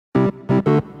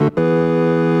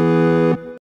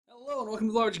welcome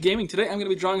to Below Average Gaming. Today I'm going to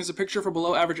be drawing as a picture for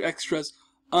Below Average Extras.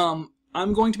 I'm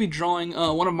going to be drawing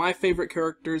one of my favorite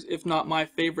characters, if not my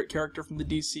favorite character from the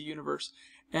DC universe,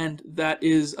 and that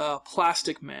is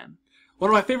Plastic Man. One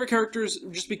of my favorite characters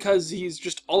just because he's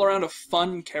just all around a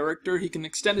fun character. He can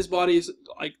extend his body,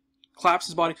 like collapse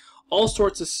his body, all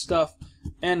sorts of stuff,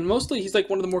 and mostly he's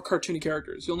like one of the more cartoony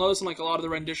characters. You'll notice in like a lot of the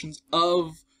renditions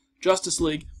of Justice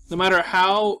League, no matter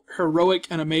how heroic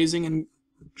and amazing and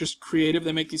just creative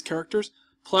they make these characters,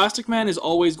 Plastic Man is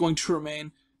always going to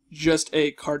remain just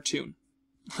a cartoon.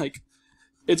 Like,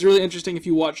 it's really interesting if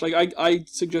you watch, like, I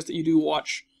suggest that you do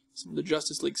watch some of the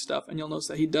Justice League stuff, and you'll notice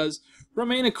that he does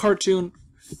remain a cartoon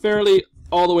fairly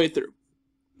all the way through.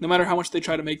 No matter how much they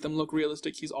try to make them look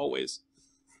realistic, he's always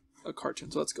a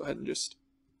cartoon. So let's go ahead and just,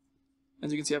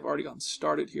 as you can see, I've already gotten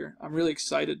started here. I'm really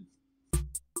excited